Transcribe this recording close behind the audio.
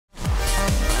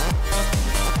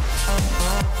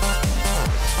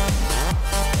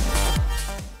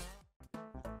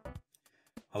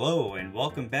Hello and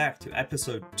welcome back to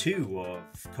episode 2 of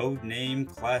Codename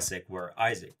Classic, where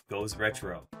Isaac goes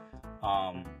retro.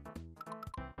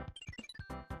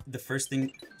 The first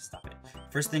thing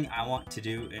I want to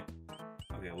do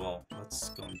okay, well, let's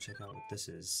go and check out what this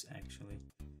is actually.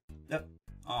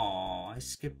 Oh, I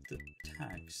skipped the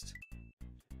text.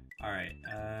 Alright,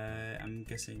 I'm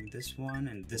guessing this one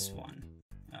and this one.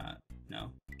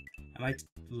 No. Am I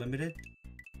limited?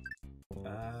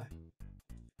 Oh.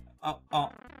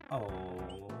 Okay,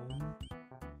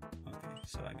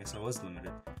 so I guess I was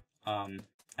limited.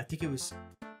 I think it was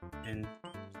in...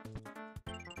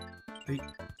 Wait,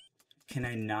 can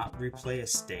I not replay a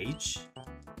stage?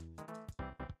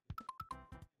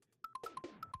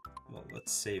 Well,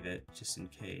 let's save it, just in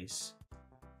case.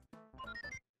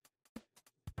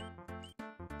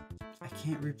 I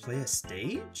can't replay a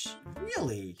stage?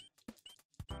 Really?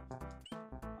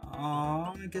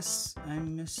 Oh, I guess I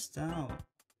missed out.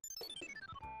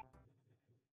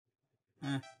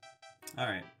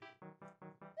 Alright.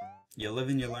 You live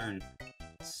and you learn.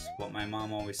 That's what my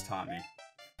mom always taught me.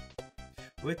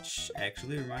 Which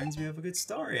actually reminds me of a good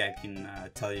story I can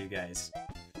tell you guys.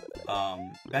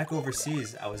 Back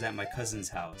overseas, I was at my cousin's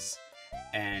house,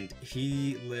 and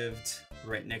he lived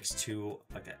right next to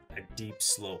like a deep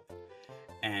slope,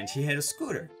 and he had a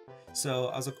scooter. So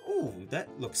I was like, "Ooh,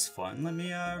 that looks fun. Let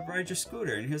me ride your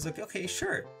scooter." And he was like, "Okay,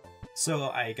 sure." So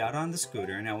I got on the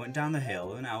scooter and I went down the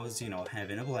hill, and I was,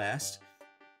 having a blast.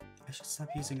 I should stop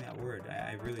using that word.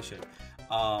 I really should.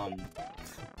 I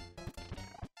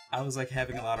was like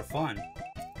having a lot of fun,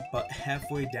 but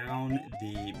halfway down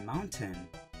the mountain,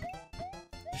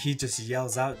 he just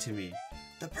yells out to me,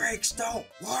 "The brakes don't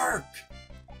work!"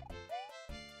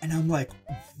 And I'm like,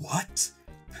 what?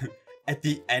 At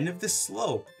the end of the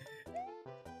slope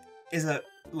is a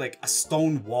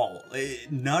stone wall.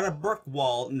 Not a brick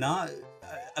wall, not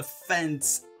a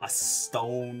fence, a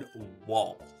stone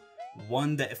wall.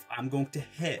 One that if I'm going to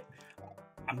hit,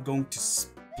 I'm going to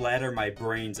splatter my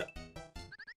brains up.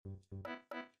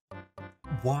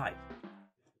 Why?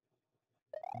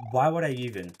 Why would I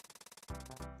even?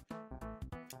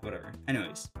 Whatever.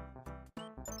 Anyways.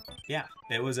 Yeah,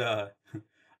 it was a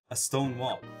stone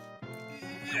wall.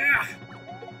 Yeah!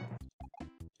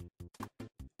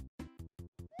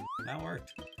 That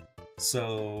worked.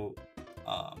 So,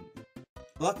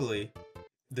 luckily,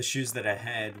 the shoes that I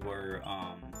had were,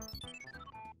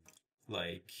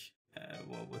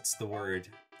 well, what's the word?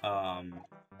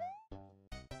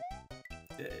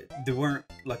 They weren't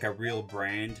like a real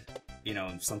brand,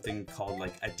 something called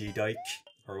like Adidas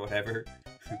or whatever.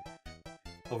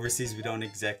 Overseas, we don't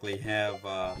exactly have,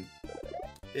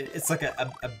 it's like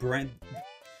a brand.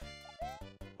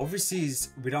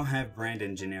 Overseas, we don't have brand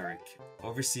and generic.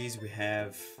 Overseas, we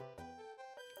have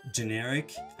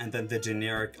generic and then the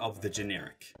generic of the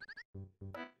generic.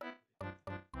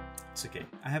 It's okay.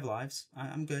 I have lives.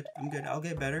 I'm good. I'm good. I'll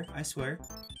get better. I swear.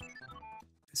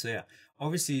 So yeah,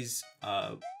 overseas,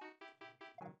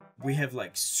 we have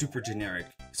like super generic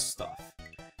stuff.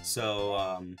 So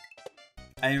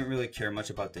I didn't really care much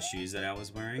about the shoes that I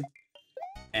was wearing.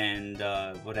 And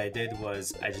what I did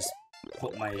was I just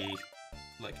put my,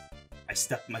 I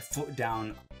stepped my foot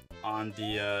down on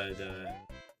the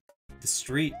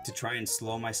street to try and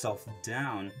slow myself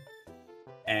down,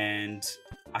 and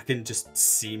I can just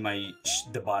see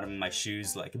the bottom of my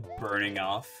shoes like burning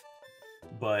off.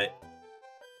 But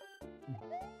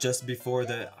just before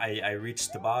I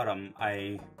reached the bottom,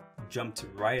 I jumped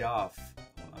right off.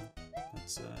 Hold on.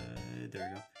 That's there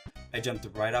we go. I jumped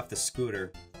right off the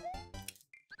scooter.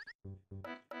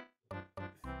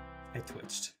 I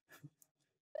twitched.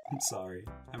 I'm sorry.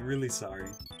 I'm really sorry.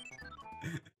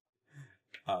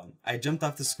 I jumped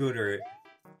off the scooter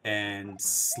and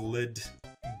slid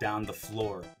down the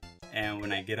floor. And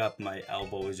when I get up, my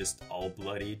elbow is just all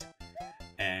bloodied.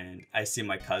 And I see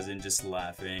my cousin just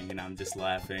laughing, and I'm just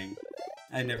laughing.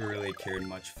 I never really cared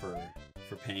much for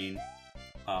pain.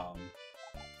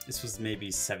 This was maybe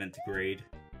 7th grade.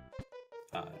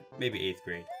 Maybe 8th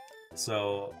grade.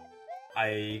 So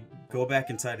I go back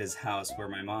inside his house where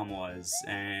my mom was,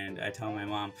 and I tell my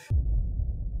mom,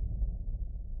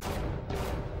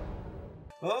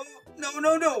 "Oh, no,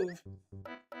 no, no!"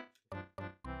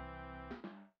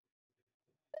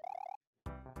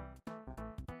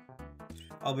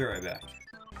 I'll be right back.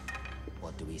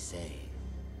 What do we say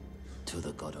to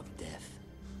the god of death?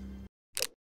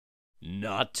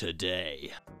 Not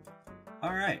today.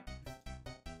 Alright.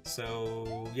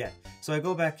 So, yeah. So I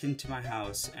go back into my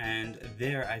house, and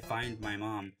there I find my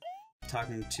mom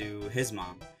talking to his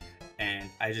mom.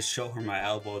 And I just show her my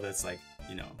elbow that's like,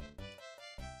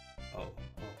 oh.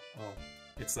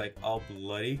 It's like all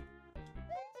bloody.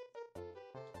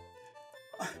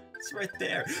 It's right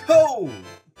there. Oh!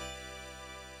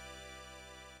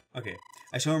 Okay,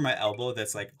 I show her my elbow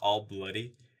that's like all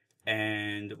bloody,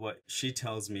 and what she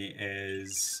tells me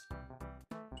is,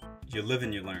 you live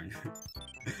and you learn.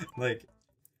 Like,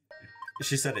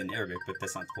 she said it in Arabic, but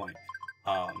that's not the point.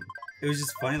 It was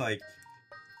just funny, like,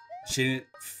 she didn't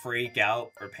freak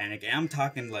out or panic, and I'm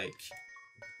talking like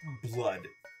blood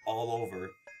all over.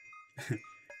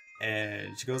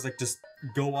 And she goes like, just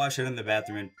go wash it in the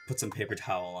bathroom and put some paper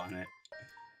towel on it.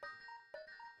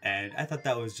 And I thought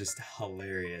that was just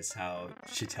hilarious how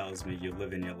she tells me you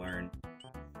live and you learn.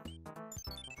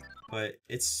 But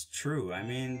it's true. I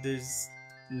mean, there's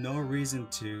no reason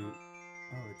to...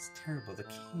 Oh, it's terrible. The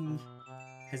king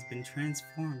has been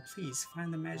transformed. Please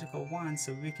find the magical wand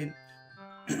so we can...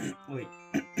 Wait.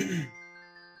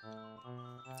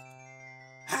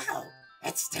 How?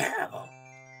 It's terrible.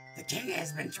 The king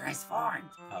has been transformed.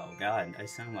 Oh god, I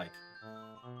sound like...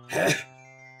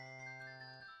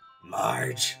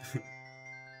 Marge.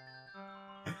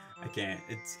 I can't.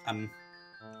 It's... I'm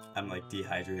like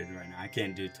dehydrated right now. I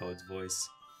can't do Toad's voice.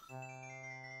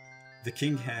 The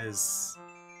king has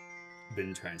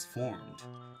been transformed.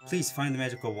 Please find the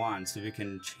magical wand so we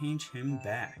can change him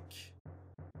back.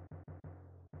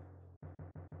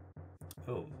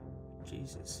 Oh,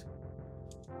 Jesus.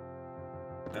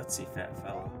 Gutsy fat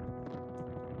fella.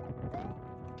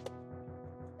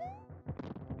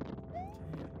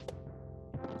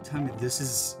 Tell me, this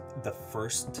is the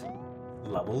first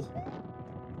level?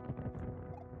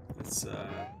 It's,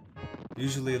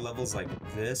 usually levels like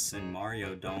this in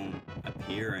Mario don't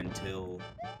appear until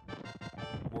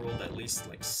world at least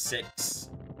like 6.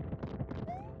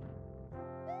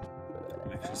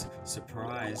 I'm actually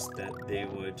surprised that they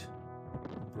would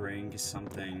bring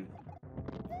something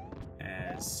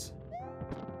as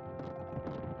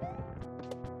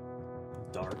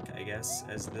dark, I guess,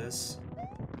 as this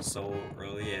so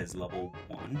early as level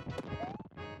 1.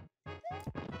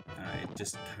 It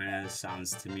just kind of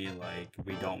sounds to me like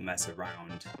we don't mess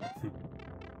around.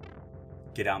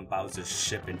 Get on Bowser's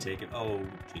ship and take it. Oh,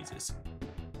 Jesus.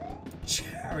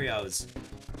 Cheerios.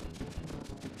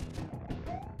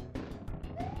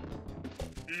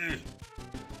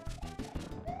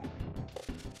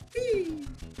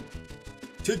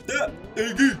 Take that,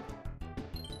 Iggy!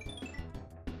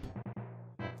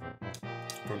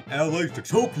 From LA to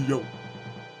Tokyo.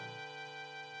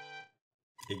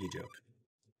 Iggy joke.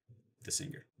 The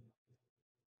singer.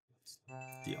 It's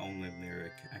the only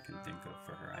lyric I can think of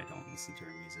for her. I don't listen to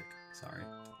her music. Sorry.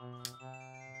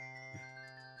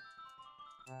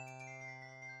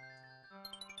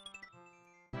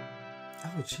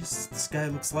 Oh, jeez, this guy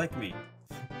looks like me.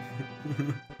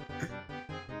 Oh,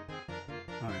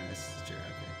 yeah, this is a joke.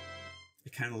 Okay.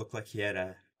 It kind of looked like he had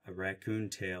a raccoon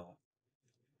tail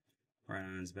right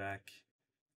on his back.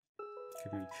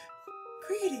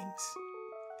 Greetings.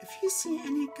 If you see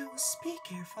any ghosts, be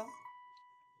careful.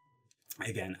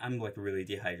 Again, I'm like really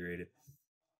dehydrated.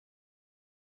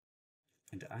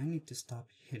 And I need to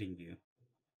stop hitting you.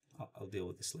 I'll deal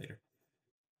with this later.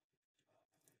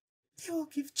 They will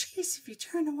give chase if you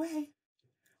turn away.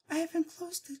 I have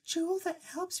enclosed the jewel that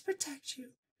helps protect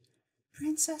you.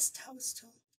 Princess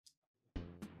Toadstool.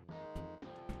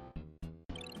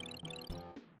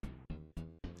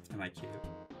 Am I cute?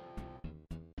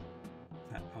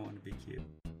 I want to be cute.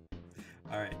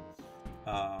 Alright.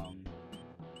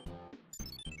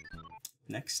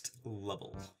 Next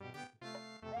level.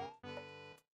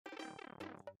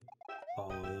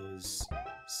 Oh, those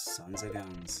sons of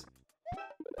guns.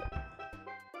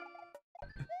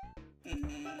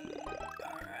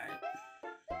 Alright.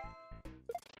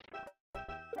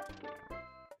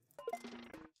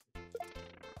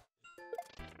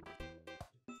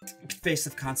 Face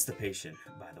of constipation,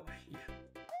 by the way. Yeah.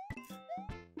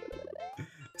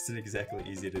 Isn't exactly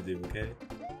easy to do, okay?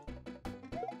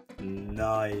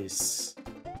 Nice.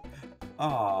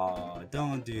 Aw,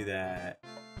 don't do that.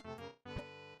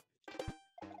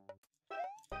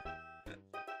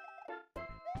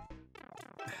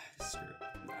 Screw it.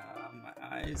 My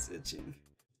eye's itching.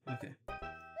 Okay.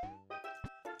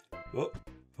 Whoop,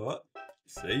 whoop.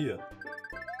 See ya.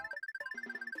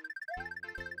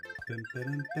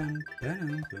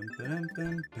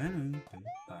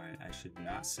 Alright, I should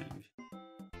not sing.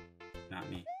 Not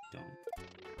me, don't.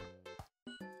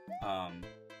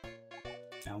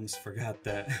 I almost forgot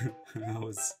that I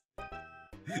was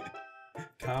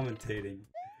commentating.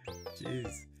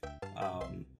 Jeez.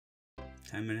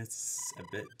 10 minutes, a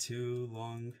bit too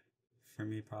long for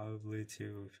me probably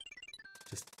to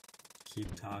just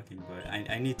keep talking, but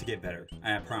I need to get better.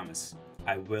 I promise.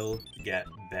 I will get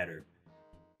better.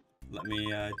 Let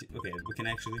me, okay, we can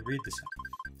actually read this.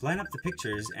 Line up the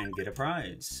pictures and get a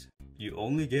prize. You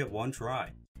only get one try.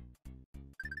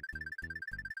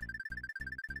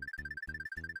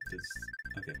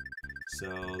 Okay, so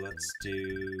let's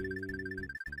do...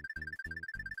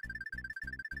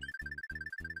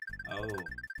 Oh,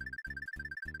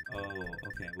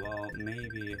 okay, well,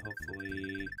 maybe,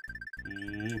 hopefully...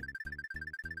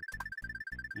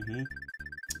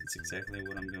 That's exactly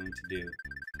what I'm going to do.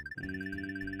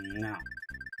 Now.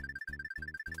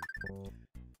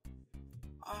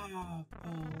 Oh,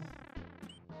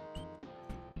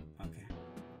 okay.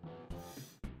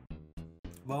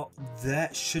 Well,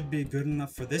 that should be good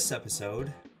enough for this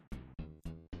episode.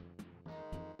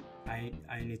 I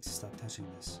need to stop touching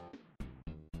this.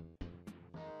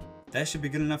 That should be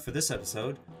good enough for this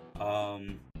episode.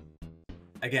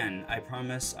 Again, I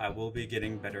promise I will be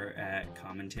getting better at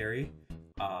commentary,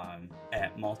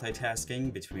 at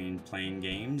multitasking between playing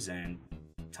games and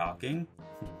talking.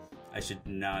 I should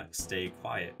not stay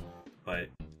quiet, but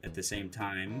at the same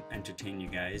time, entertain you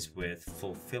guys with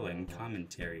fulfilling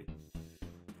commentary.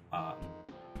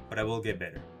 But I will get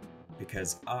better,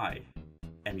 because I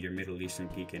am your Middle Eastern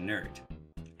geek and nerd,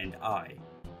 and I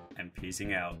am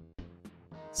peacing out.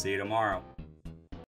 See you tomorrow.